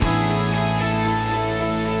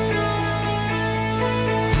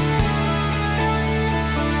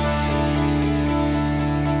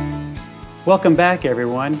Welcome back,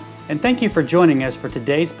 everyone, and thank you for joining us for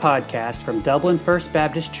today's podcast from Dublin First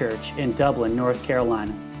Baptist Church in Dublin, North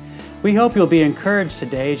Carolina. We hope you'll be encouraged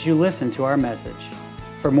today as you listen to our message.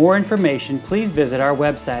 For more information, please visit our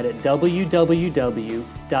website at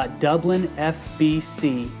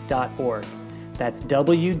www.dublinfbc.org. That's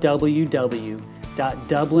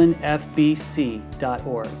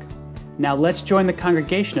www.dublinfbc.org. Now let's join the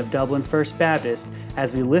congregation of Dublin First Baptist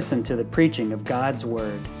as we listen to the preaching of God's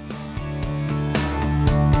Word.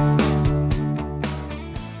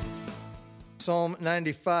 Psalm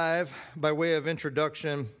 95, by way of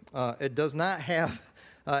introduction, it does not have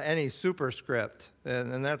any superscript,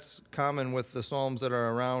 and that's common with the Psalms that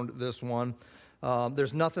are around this one.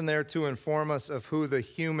 There's nothing there to inform us of who the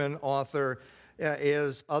human author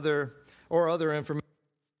is, other information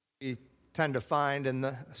we tend to find in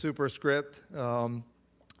the superscript.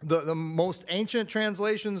 The most ancient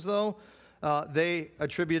translations, though, they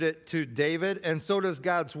attribute it to David, and so does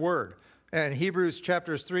God's Word. And Hebrews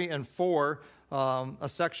chapters 3 and 4, a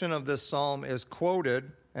section of this psalm is quoted,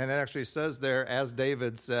 and it actually says there, as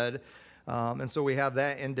David said. And so we have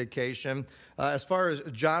that indication. As far as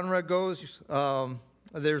genre goes,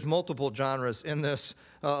 there's multiple genres in this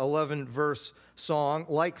 11-verse song.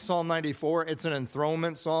 Like Psalm 94, it's an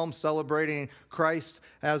enthronement psalm celebrating Christ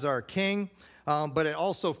as our King. But it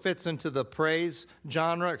also fits into the praise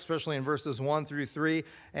genre, especially in verses 1 through 3,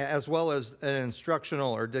 as well as an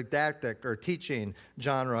instructional or didactic or teaching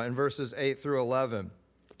genre in verses 8 through 11.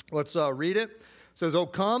 Let's read it. It says, "O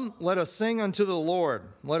come, let us sing unto the Lord.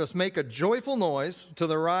 Let us make a joyful noise to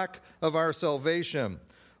the rock of our salvation.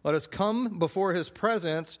 Let us come before his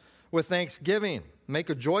presence with thanksgiving. Make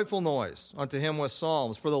a joyful noise unto him with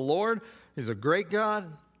psalms. For the Lord is a great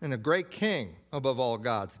God and a great King above all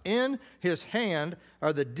gods. In his hand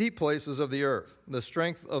are the deep places of the earth. The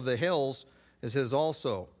strength of the hills is his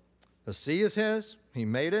also. The sea is his, he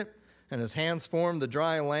made it, and his hands formed the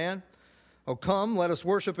dry land. O come, let us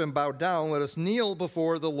worship and bow down. Let us kneel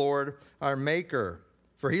before the Lord our Maker.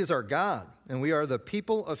 For he is our God, and we are the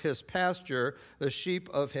people of his pasture, the sheep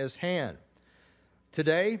of his hand.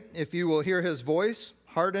 Today, if you will hear his voice,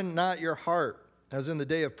 harden not your heart, as in the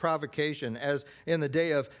day of provocation, as in the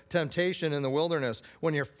day of temptation in the wilderness,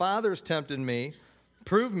 when your fathers tempted me,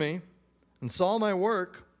 proved me, and saw my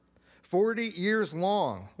work. 40 years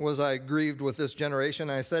long was I grieved with this generation.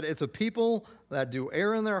 I said, it's a people that do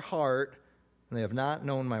err in their heart, and they have not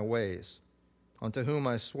known my ways, unto whom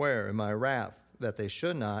I swear in my wrath that they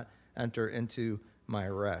should not enter into my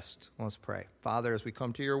rest." Let's pray. Father, as we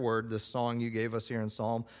come to your word, this song you gave us here in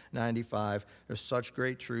Psalm 95, there's such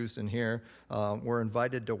great truths in here. We're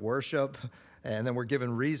invited to worship, and then we're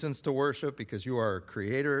given reasons to worship because you are our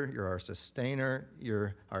creator, you're our sustainer,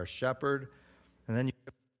 you're our shepherd. And then you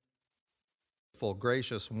give full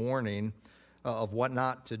gracious warning of what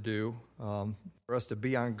not to do, for us to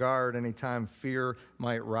be on guard anytime fear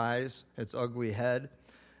might rise its ugly head.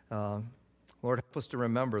 Lord, help us to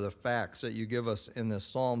remember the facts that you give us in this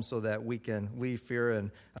psalm so that we can leave fear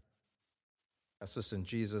and ask this in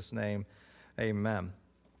Jesus' name. Amen.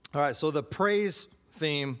 All right, so the praise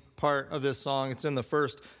theme part of this song, it's in the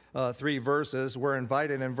first 3 verses. We're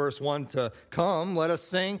invited in verse 1 to come, let us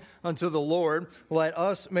sing unto the Lord. Let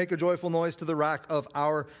us make a joyful noise to the rock of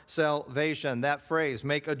our salvation. That phrase,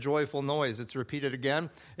 make a joyful noise, it's repeated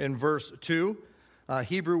again in verse 2.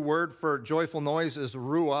 Hebrew word for joyful noise is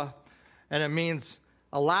ruah, and it means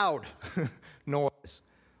a loud noise.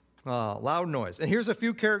 Loud noise. And here's a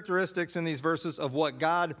few characteristics in these verses of what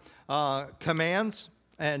God commands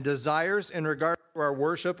and desires in regard to our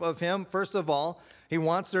worship of him. First of all, he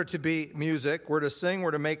wants there to be music. We're to sing,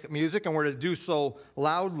 we're to make music, and we're to do so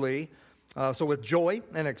loudly, so with joy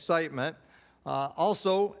and excitement.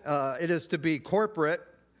 Also, it is to be corporate.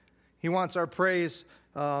 He wants our praise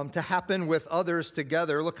to happen with others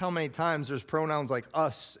together. Look how many times there's pronouns like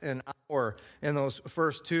us and our in those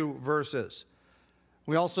first 2 verses.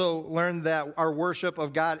 We also learned that our worship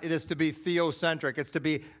of God, it is to be theocentric. It's to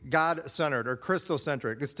be God-centered or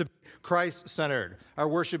Christocentric. It's to be Christ-centered. Our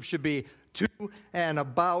worship should be to and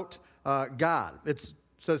about God. It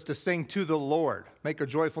says to sing to the Lord. Make a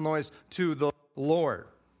joyful noise to the Lord.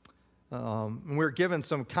 We're given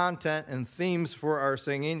some content and themes for our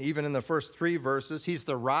singing, even in the first 3 verses. He's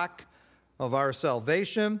the rock of our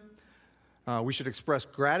salvation. We should express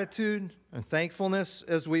gratitude and thankfulness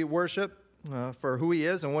as we worship for who he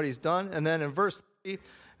is and what he's done. And then in verse 3,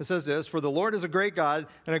 it says this, "For the Lord is a great God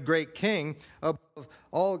and a great King above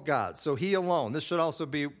all gods." So he alone. This should also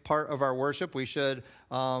be part of our worship. We should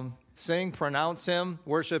sing, pronounce him,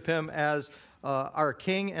 worship him as our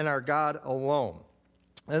King and our God alone.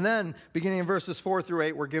 And then, beginning in verses 4 through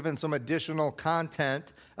 8, we're given some additional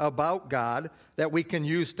content about God that we can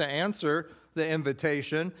use to answer the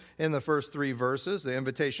invitation in the first 3 verses, the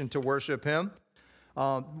invitation to worship Him.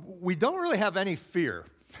 We don't really have any fear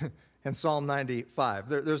in Psalm 95.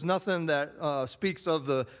 There's nothing that speaks of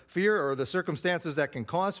the fear or the circumstances that can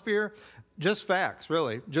cause fear. Just facts,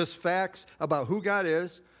 really. Just facts about who God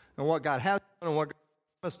is and what God has done and what God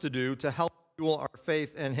wants to do to help fuel our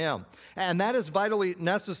faith in Him. And that is vitally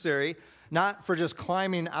necessary, not for just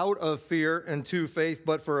climbing out of fear into faith,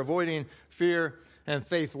 but for avoiding fear and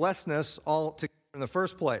faithlessness altogether in the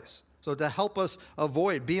first place. So to help us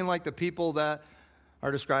avoid being like the people that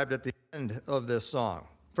are described at the end of this song.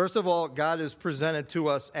 First of all, God is presented to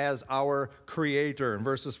us as our Creator in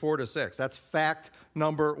verses 4 to 6. That's fact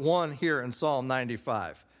number 1 here in Psalm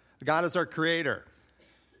 95. God is our Creator.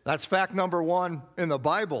 That's fact number 1 in the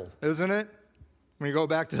Bible, isn't it? When you go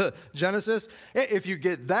back to Genesis, if you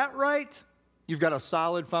get that right, you've got a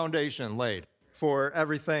solid foundation laid for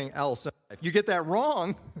everything else. If you get that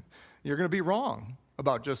wrong, you're going to be wrong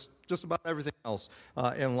about just about everything else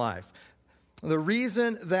in life. The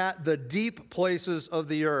reason that the deep places of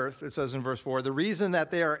the earth, it says in verse 4, the reason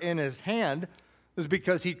that they are in His hand is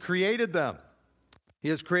because He created them. He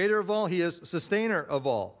is creator of all. He is sustainer of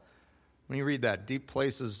all. When you read that, deep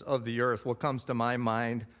places of the earth, what comes to my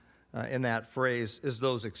mind in that phrase is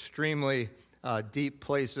those extremely deep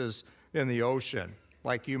places in the ocean,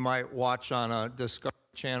 like you might watch on a Discovery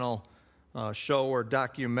Channel show or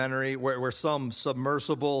documentary where some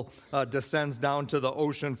submersible descends down to the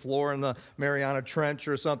ocean floor in the Mariana Trench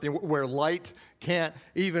or something, where light can't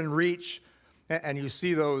even reach, and you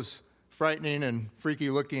see those frightening and freaky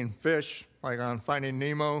looking fish, like on Finding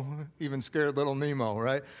Nemo, even scared little Nemo,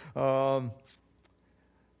 right?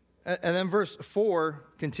 And then verse 4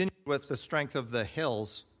 continues with the strength of the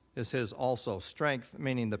hills is His also. Strength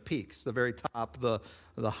meaning the peaks, the very top, the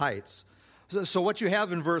heights. So what you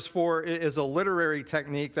have in verse 4 is a literary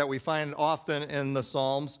technique that we find often in the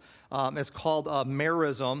Psalms. It's called a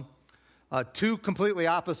merism. 2 completely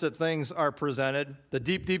opposite things are presented. The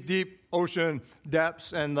deep, deep, deep ocean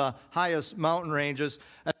depths and the highest mountain ranges.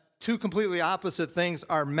 2 completely opposite things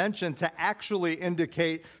are mentioned to actually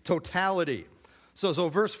indicate totality. So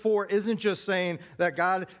verse 4 isn't just saying that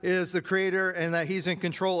God is the creator and that He's in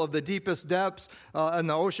control of the deepest depths in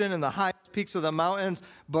the ocean and the highest peaks of the mountains,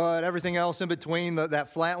 but everything else in between, that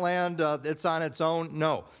flat land, it's on its own.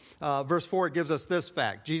 No. Verse 4 gives us this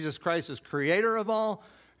fact. Jesus Christ is creator of all,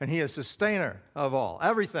 and He is sustainer of all,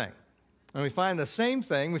 everything. And we find the same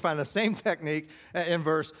thing, we find the same technique in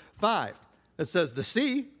verse 5. It says the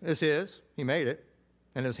sea is His, He made it,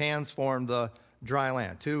 and His hands formed the dry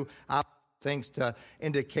land. 2 opposite things to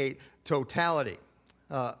indicate totality.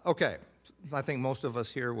 Okay, I think most of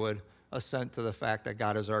us here would assent to the fact that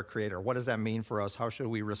God is our creator. What does that mean for us? How should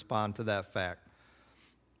we respond to that fact?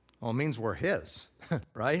 Well, it means we're His,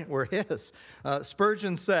 right? We're His.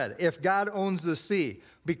 Spurgeon said, if God owns the sea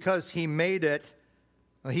because He made it,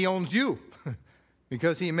 He owns you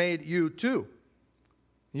because He made you too.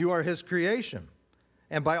 You are His creation.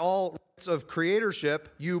 And by all rights of creatorship,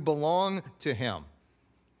 you belong to Him.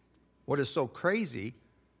 What is so crazy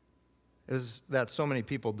is that so many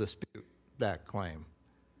people dispute that claim.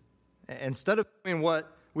 Instead of doing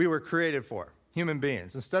what we were created for, human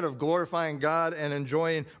beings, instead of glorifying God and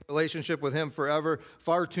enjoying relationship with Him forever,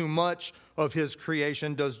 far too much of His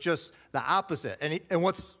creation does just the opposite. And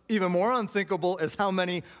what's even more unthinkable is how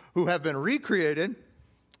many who have been recreated,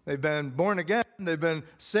 they've been born again, they've been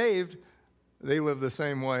saved, they live the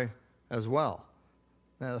same way as well.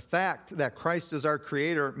 Now, the fact that Christ is our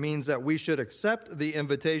creator means that we should accept the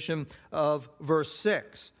invitation of verse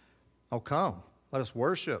 6. Oh, come, let us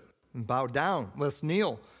worship and bow down. Let's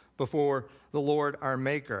kneel before the Lord our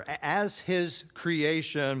Maker. As His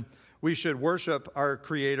creation, we should worship our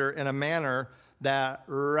Creator in a manner that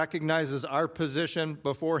recognizes our position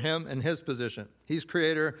before Him and His position. He's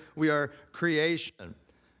creator, we are creation. And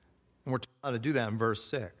we're taught how to do that in verse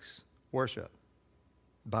 6. Worship,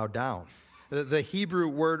 bow down. The Hebrew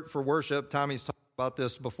word for worship, Tommy's talked about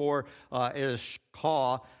this before, is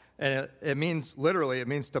shakah, and it means, literally, it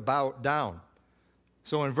means to bow down.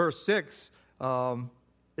 So in verse 6,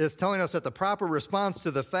 it's telling us that the proper response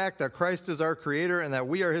to the fact that Christ is our creator and that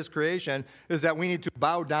we are His creation is that we need to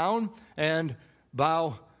bow down and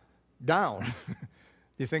bow down. Do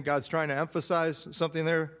you think God's trying to emphasize something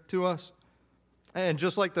there to us? And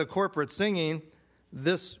just like the corporate singing,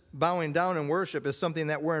 this bowing down in worship is something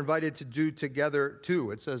that we're invited to do together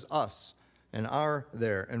too. It says us and our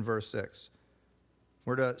there in verse 6.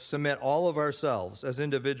 We're to submit all of ourselves as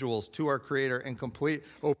individuals to our Creator in complete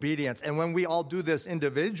obedience. And when we all do this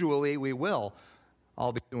individually, we will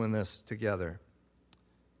all be doing this together.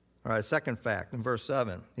 All right, second fact in verse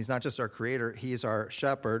 7. He's not just our Creator, He's our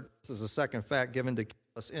shepherd. This is a second fact given to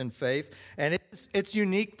us in faith. And it's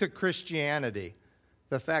unique to Christianity,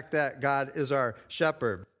 the fact that God is our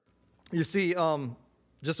shepherd. You see,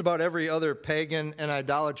 just about every other pagan and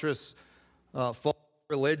idolatrous false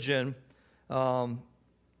religion,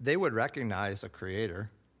 they would recognize a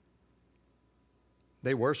Creator.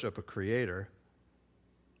 They worship a Creator.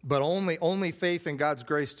 But only faith in God's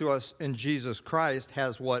grace to us in Jesus Christ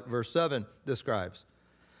has what verse 7 describes.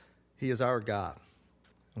 He is our God,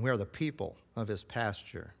 and we are the people of His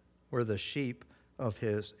pasture. We're the sheep of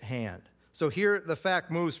His hand. So here the fact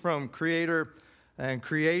moves from Creator and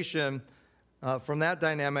creation, from that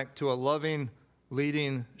dynamic to a loving,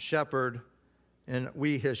 leading shepherd, and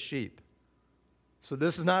we His sheep. So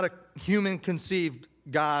this is not a human-conceived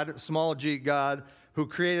God, small g God, who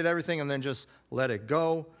created everything and then just let it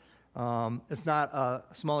go. It's not a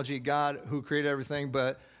small g God who created everything,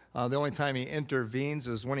 but the only time He intervenes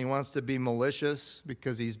is when He wants to be malicious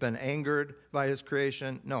because He's been angered by His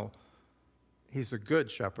creation. No, He's a good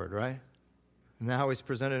shepherd, right? Isn't that how He's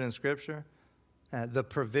presented in Scripture? The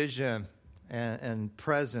provision and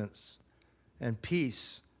presence and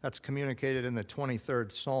peace that's communicated in the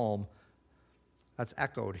 23rd Psalm, that's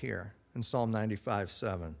echoed here in Psalm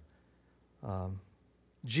 95:7.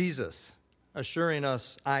 Jesus assuring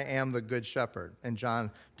us, I am the good shepherd, in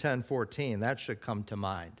John 10:14. That should come to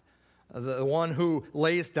mind. The one who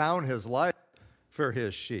lays down His life for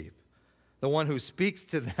His sheep. The one who speaks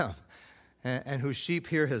to them and whose sheep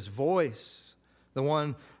hear His voice. The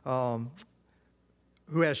one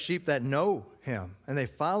who has sheep that know Him and they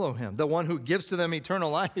follow Him. The one who gives to them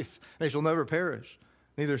eternal life. They shall never perish.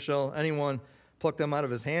 Neither shall anyone pluck them out of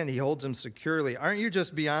His hand. He holds them securely. Aren't you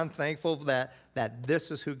just beyond thankful that this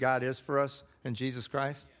is who God is for us in Jesus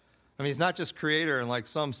Christ? I mean, He's not just Creator and like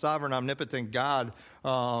some sovereign, omnipotent God,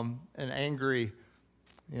 an angry,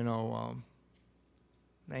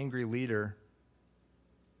 angry leader.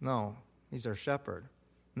 No, He's our shepherd.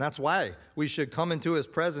 And that's why we should come into His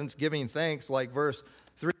presence giving thanks like verse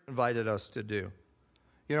 3 invited us to do.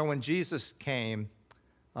 When Jesus came,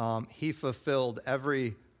 He fulfilled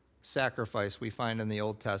every sacrifice we find in the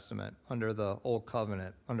Old Testament, under the Old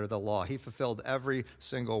Covenant, under the law. He fulfilled every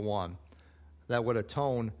single one that would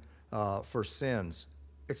atone for sins,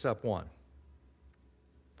 except one,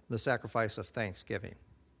 the sacrifice of thanksgiving.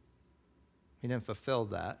 He didn't fulfill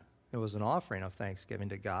that. It was an offering of thanksgiving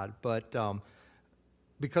to God, but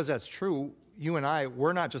because that's true, you and I,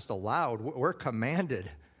 we're not just allowed, we're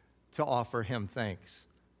commanded to offer Him thanks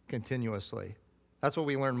continuously. That's what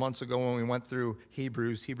we learned months ago when we went through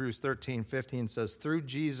Hebrews. Hebrews 13:15 says, through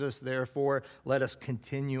Jesus, therefore, let us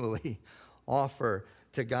continually offer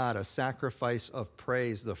to God a sacrifice of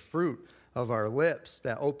praise, the fruit of our lips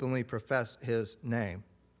that openly profess His name.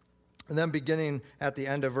 And then beginning at the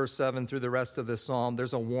end of verse 7 through the rest of this psalm,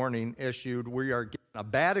 there's a warning issued. We are given a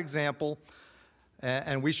bad example,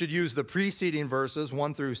 and we should use the preceding verses,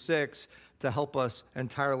 1 through 6, to help us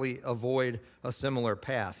entirely avoid a similar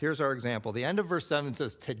path. Here's our example. The end of verse 7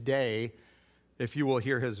 says, today, if you will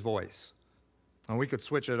hear His voice. And we could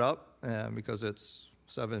switch it up because it's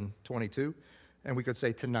 7:22, and we could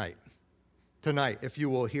say tonight. Tonight, if you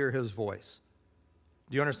will hear His voice.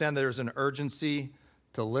 Do you understand there's an urgency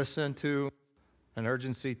to listen to, an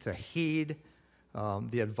urgency to heed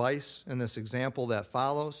the advice in this example that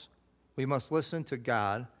follows? We must listen to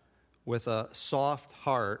God with a soft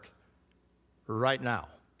heart right now.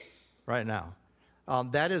 Right now.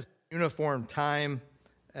 That is uniform time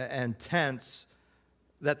and tense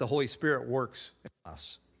that the Holy Spirit works in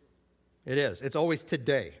us. It is. It's always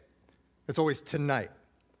today. It's always tonight.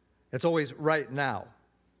 It's always right now.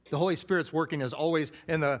 The Holy Spirit's working is always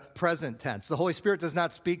in the present tense. The Holy Spirit does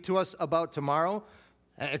not speak to us about tomorrow,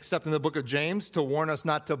 except in the book of James, to warn us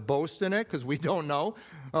not to boast in it, because we don't know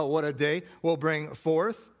what a day will bring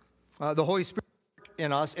forth. The Holy Spirit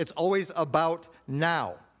in us, it's always about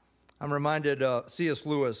now. I'm reminded C.S.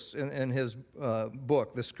 Lewis in his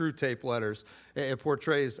book, The Screwtape Letters. It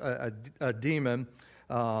portrays a demon,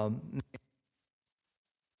 a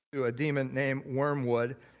demon named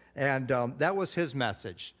Wormwood, and that was his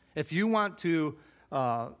message. If you want to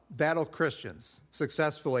battle Christians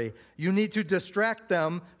successfully, you need to distract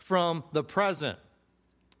them from the present.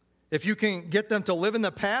 If you can get them to live in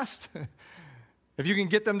the past, if you can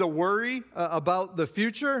get them to worry about the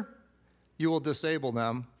future, you will disable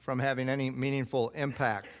them from having any meaningful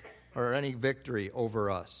impact or any victory over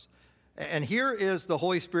us. And here is the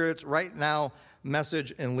Holy Spirit's right now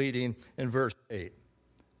message and leading in verse 8.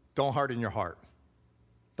 Don't harden your heart.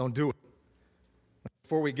 Don't do it.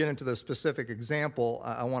 Before we get into the specific example,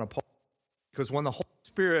 I want to pause, because when the Holy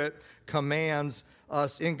Spirit commands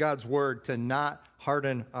us in God's word to not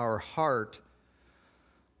harden our heart,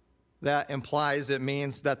 that implies, it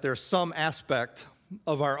means that there's some aspect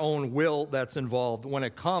of our own will that's involved when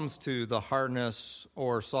it comes to the hardness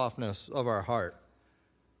or softness of our heart.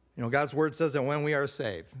 You know, God's word says that when we are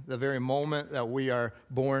saved, the very moment that we are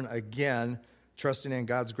born again, trusting in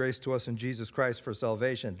God's grace to us in Jesus Christ for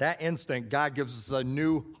salvation, that instant, God gives us a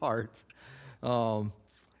new heart.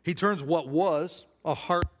 He turns what was a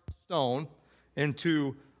heart of stone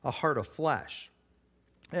into a heart of flesh.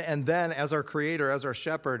 And then, as our Creator, as our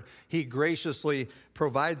Shepherd, He graciously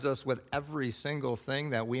provides us with every single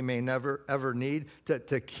thing that we may never, ever need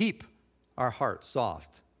to keep our hearts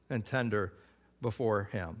soft and tender before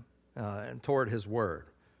Him and toward His Word,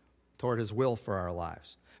 toward His will for our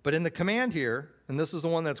lives. But in the command here, and this is the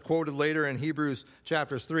one that's quoted later in Hebrews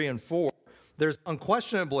chapters 3 and 4, there's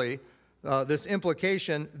unquestionably this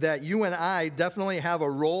implication that you and I definitely have a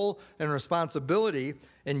role and responsibility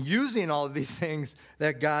in using all of these things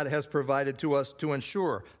that God has provided to us to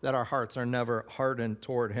ensure that our hearts are never hardened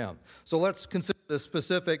toward Him. So let's consider the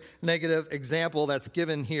specific negative example that's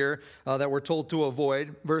given here that we're told to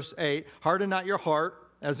avoid. Verse 8, harden not your heart,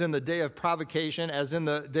 as in the day of provocation, as in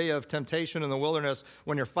the day of temptation in the wilderness,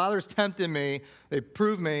 when your fathers tempted me, they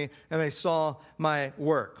proved me, and they saw my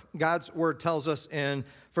work. God's word tells us in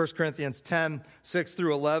 1 Corinthians 10, 6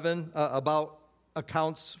 through 11, about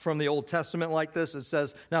accounts from the Old Testament like this. It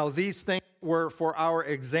says, now these things were for our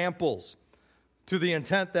examples, to the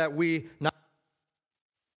intent that we not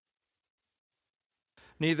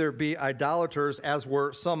neither be idolaters, as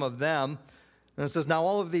were some of them. And it says, now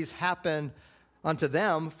all of these happened unto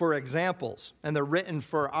them for examples, and they're written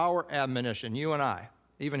for our admonition, you and I,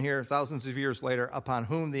 even here thousands of years later, upon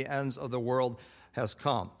whom the ends of the world has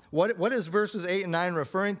come. What is verses 8 and 9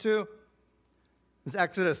 referring to? It's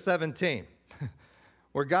Exodus 17,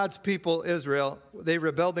 where God's people, Israel, they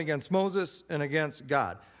rebelled against Moses and against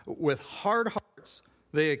God. With hard hearts,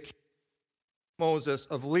 they accused Moses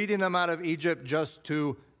of leading them out of Egypt just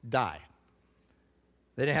to die.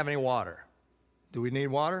 They didn't have any water. Do we need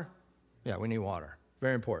water? Yeah, we need water.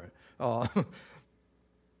 Very important. And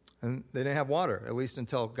they didn't have water, at least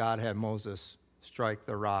until God had Moses strike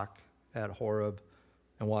the rock at Horeb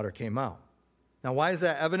and water came out. Now, why is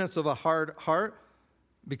that evidence of a hard heart?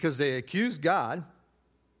 Because they accused God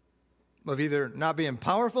of either not being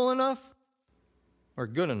powerful enough or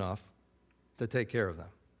good enough to take care of them.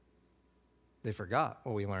 They forgot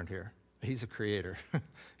what we learned here. He's a creator.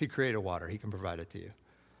 He created water. He can provide it to you.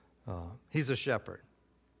 He's a shepherd.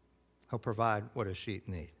 He'll provide what his sheep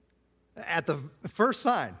need. At the first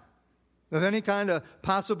sign of any kind of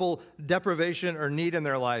possible deprivation or need in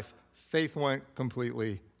their life, faith went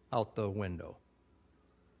completely out the window.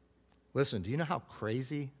 Listen, do you know how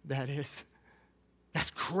crazy that is?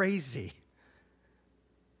 That's crazy.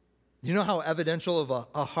 Do you know how evidential of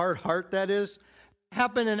a hard heart that is? It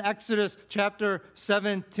happened in Exodus chapter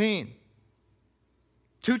 17.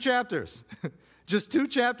 2 chapters. Just 2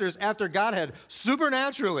 chapters after God had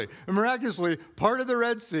supernaturally and miraculously parted the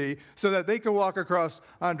Red Sea so that they could walk across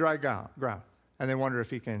on dry ground. And they wonder if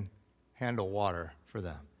He can handle water for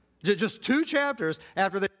them. Just 2 chapters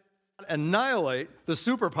after they annihilate the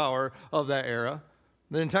superpower of that era,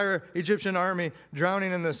 the entire Egyptian army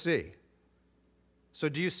drowning in the sea. So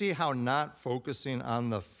do you see how not focusing on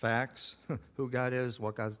the facts, who God is,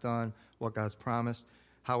 what God's done, what God's promised,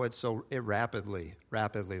 how it rapidly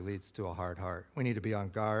leads to a hard heart. We need to be on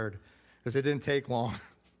guard because it didn't take long.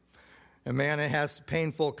 And man, it has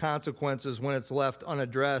painful consequences when it's left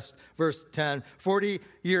unaddressed. Verse 10, 40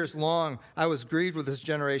 years long I was grieved with this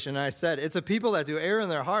generation, and I said, it's a people that do err in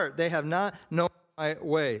their heart. They have not known my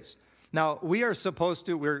ways. Now, we're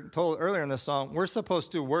told earlier in this song, we're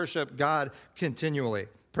supposed to worship God continually,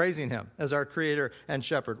 praising Him as our Creator and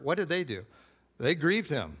Shepherd. What did they do? They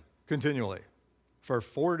grieved Him continually for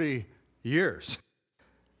 40 years.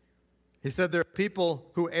 He said there are people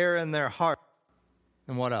who err in their heart.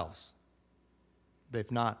 And what else?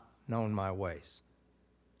 They've not known my ways,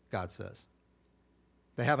 God says.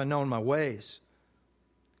 They haven't known my ways.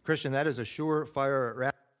 Christian, that is a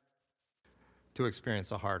surefire to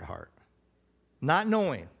experience a hard heart. Not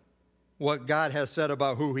knowing what God has said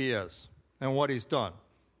about who He is and what He's done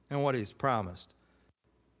and what He's promised.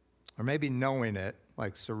 Or maybe knowing it,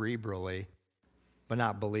 like cerebrally, but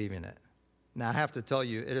not believing it. Now, I have to tell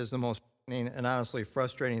you, it is the most and honestly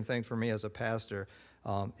frustrating thing for me as a pastor.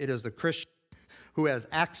 It is the Christian who has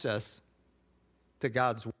access to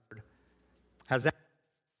God's word, has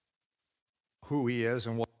who he is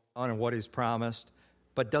and what he's done and what he's promised,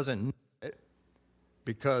 but doesn't know it,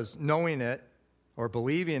 because knowing it or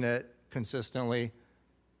believing it consistently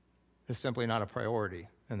is simply not a priority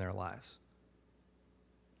in their lives.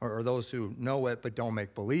 Or those who know it but don't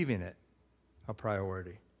make believing it a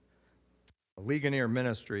priority. Ligonier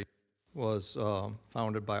Ministry was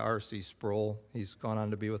founded by R.C. Sproul. He's gone on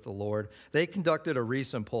to be with the Lord. They conducted a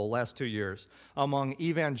recent poll last 2 years among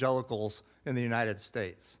evangelicals in the United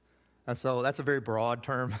States. And so that's a very broad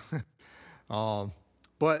term.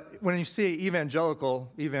 But when you see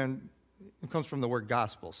evangelical, it comes from the word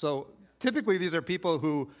gospel. So typically these are people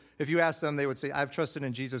who, if you ask them, they would say, I've trusted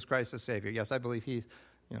in Jesus Christ as Savior. Yes, I believe he's,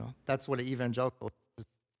 that's what an evangelical is,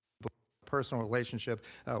 a personal relationship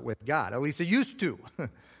with God. At least it used to.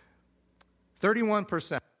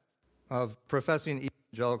 31% of professing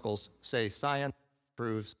evangelicals say science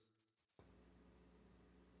proves.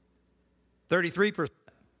 33%.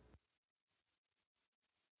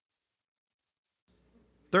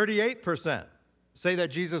 38% say that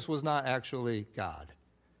Jesus was not actually God.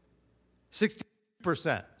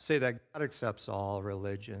 60% say that God accepts all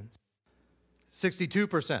religions.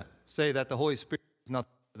 62% say that the Holy Spirit is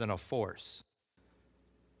nothing more than a force.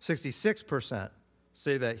 66%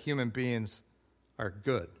 say that human beings are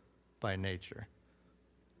good by nature.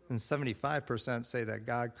 And 75% say that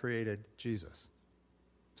God created Jesus.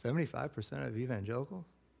 75% of evangelicals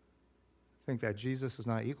think that Jesus is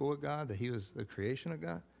not equal with God, that he was the creation of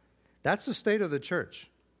God. That's the state of the church.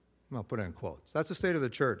 I'll put it in quotes. That's the state of the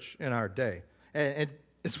church in our day. And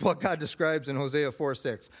it's what God describes in Hosea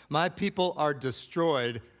 4:6. My people are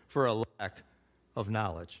destroyed for a lack of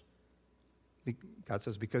knowledge. God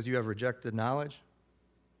says, because you have rejected knowledge,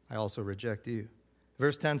 I also reject you.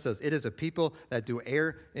 Verse 10 says, it is a people that do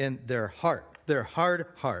err in their heart, their hard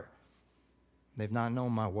heart. They've not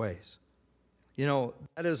known my ways.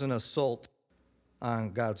 That is an assault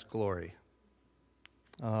on God's glory.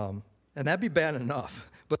 And that'd be bad enough.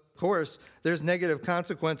 But of course, there's negative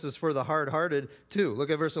consequences for the hard-hearted too. Look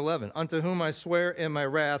at verse 11. Unto whom I swear in my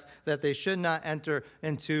wrath that they should not enter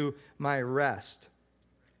into my rest.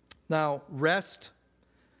 Now, rest,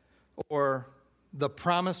 or the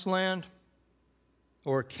promised land,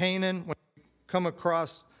 or Canaan, when you come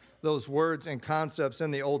across those words and concepts in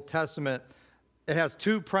the Old Testament, it has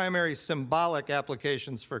two primary symbolic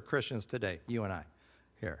applications for Christians today, you and I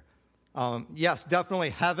here. Yes, definitely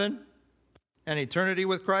heaven and eternity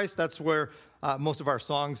with Christ. That's where most of our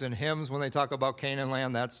songs and hymns, when they talk about Canaan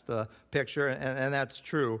land, that's the picture, and that's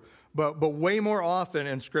true. But way more often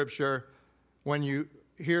in Scripture, when you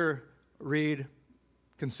read,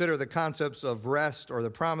 consider the concepts of rest or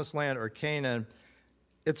the promised land or Canaan,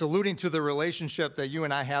 it's alluding to the relationship that you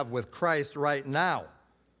and I have with Christ right now.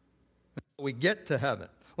 We get to heaven.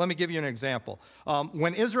 Let me give you an example.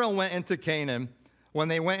 When Israel went into Canaan, when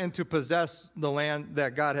they went in to possess the land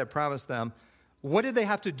that God had promised them, what did they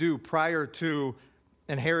have to do prior to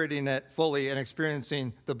inheriting it fully and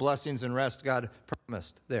experiencing the blessings and rest God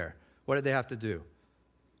promised there? What did they have to do?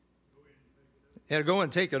 They had to go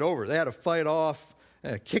and take it over. They had to fight off,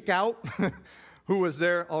 kick out who was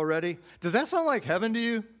there already. Does that sound like heaven to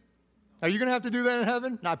you? Are you going to have to do that in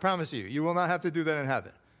heaven? No, I promise you, you will not have to do that in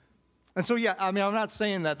heaven. And so, I'm not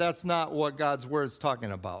saying that that's not what God's word's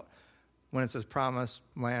talking about when it says promised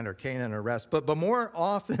land or Canaan or rest. But more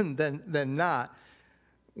often than not,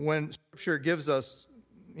 when Scripture gives us,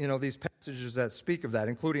 these passages that speak of that,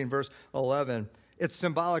 including verse 11, it's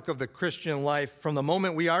symbolic of the Christian life from the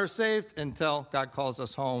moment we are saved until God calls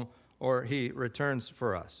us home or he returns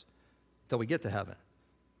for us, until we get to heaven.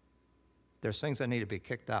 There's things that need to be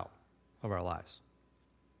kicked out of our lives.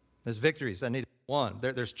 There's victories that need to be won.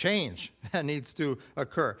 There's change that needs to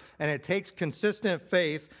occur. And it takes consistent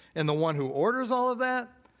faith in the one who orders all of that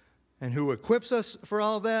and who equips us for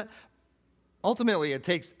all of that. Ultimately, it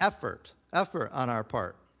takes effort on our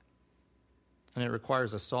part. And it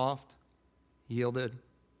requires a soft, yielded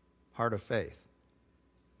heart of faith.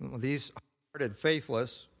 These hearted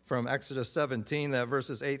faithless from Exodus 17 that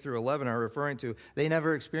verses 8 through 11 are referring to, they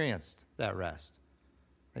never experienced that rest.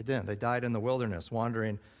 They didn't. They died in the wilderness,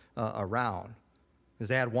 wandering around, because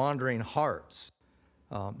they had wandering hearts.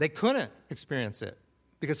 They couldn't experience it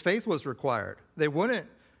because faith was required. They wouldn't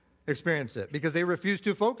experience it because they refused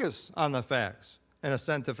to focus on the facts and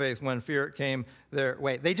ascend to faith when fear came their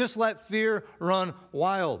way. They just let fear run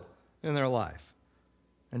wild in their life.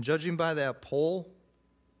 And judging by that poll,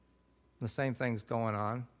 the same thing's going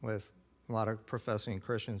on with a lot of professing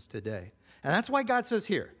Christians today. And that's why God says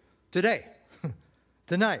here, today,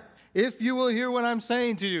 tonight, if you will hear what I'm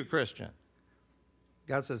saying to you, Christian,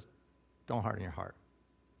 God says, don't harden your heart.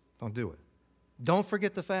 Don't do it. Don't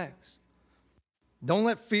forget the facts. Don't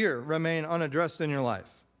let fear remain unaddressed in your life.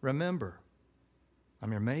 Remember,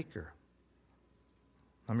 I'm your maker.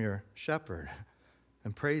 I'm your shepherd.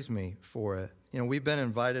 And praise me for it. You know, we've been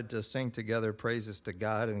invited to sing together praises to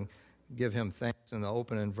God and give him thanks in the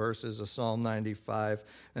opening verses of Psalm 95.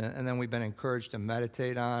 And then we've been encouraged to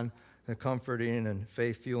meditate on the comforting and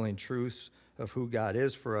faith-fueling truths of who God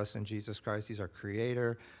is for us in Jesus Christ. He's our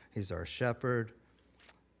creator. He's our shepherd.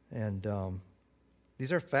 And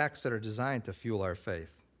these are facts that are designed to fuel our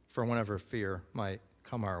faith for whenever fear might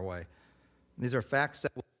come our way. These are facts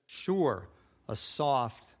that will ensure a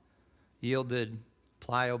soft, yielded,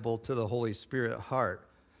 pliable to the Holy Spirit heart.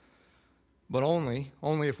 But only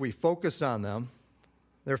if we focus on them.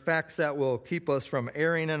 They're facts that will keep us from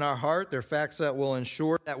erring in our heart. They're facts that will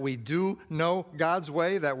ensure that we do know God's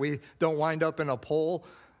way, that we don't wind up in a poll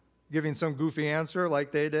giving some goofy answer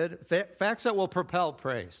like they did. Facts that will propel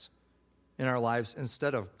praise in our lives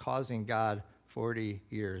instead of causing God 40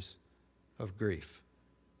 years of grief.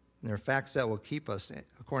 And they're facts that will keep us,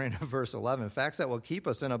 according to verse 11, facts that will keep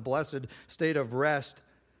us in a blessed state of rest.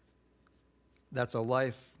 That's a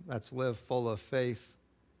life that's lived full of faith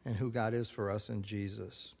in who God is for us in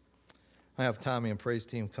Jesus. I have Tommy and praise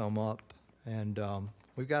team come up, and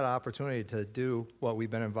we've got an opportunity to do what we've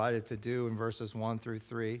been invited to do in verses 1 through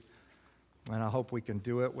 3. And I hope we can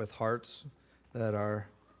do it with hearts that are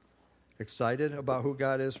excited about who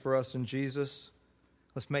God is for us in Jesus.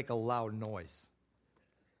 Let's make a loud noise.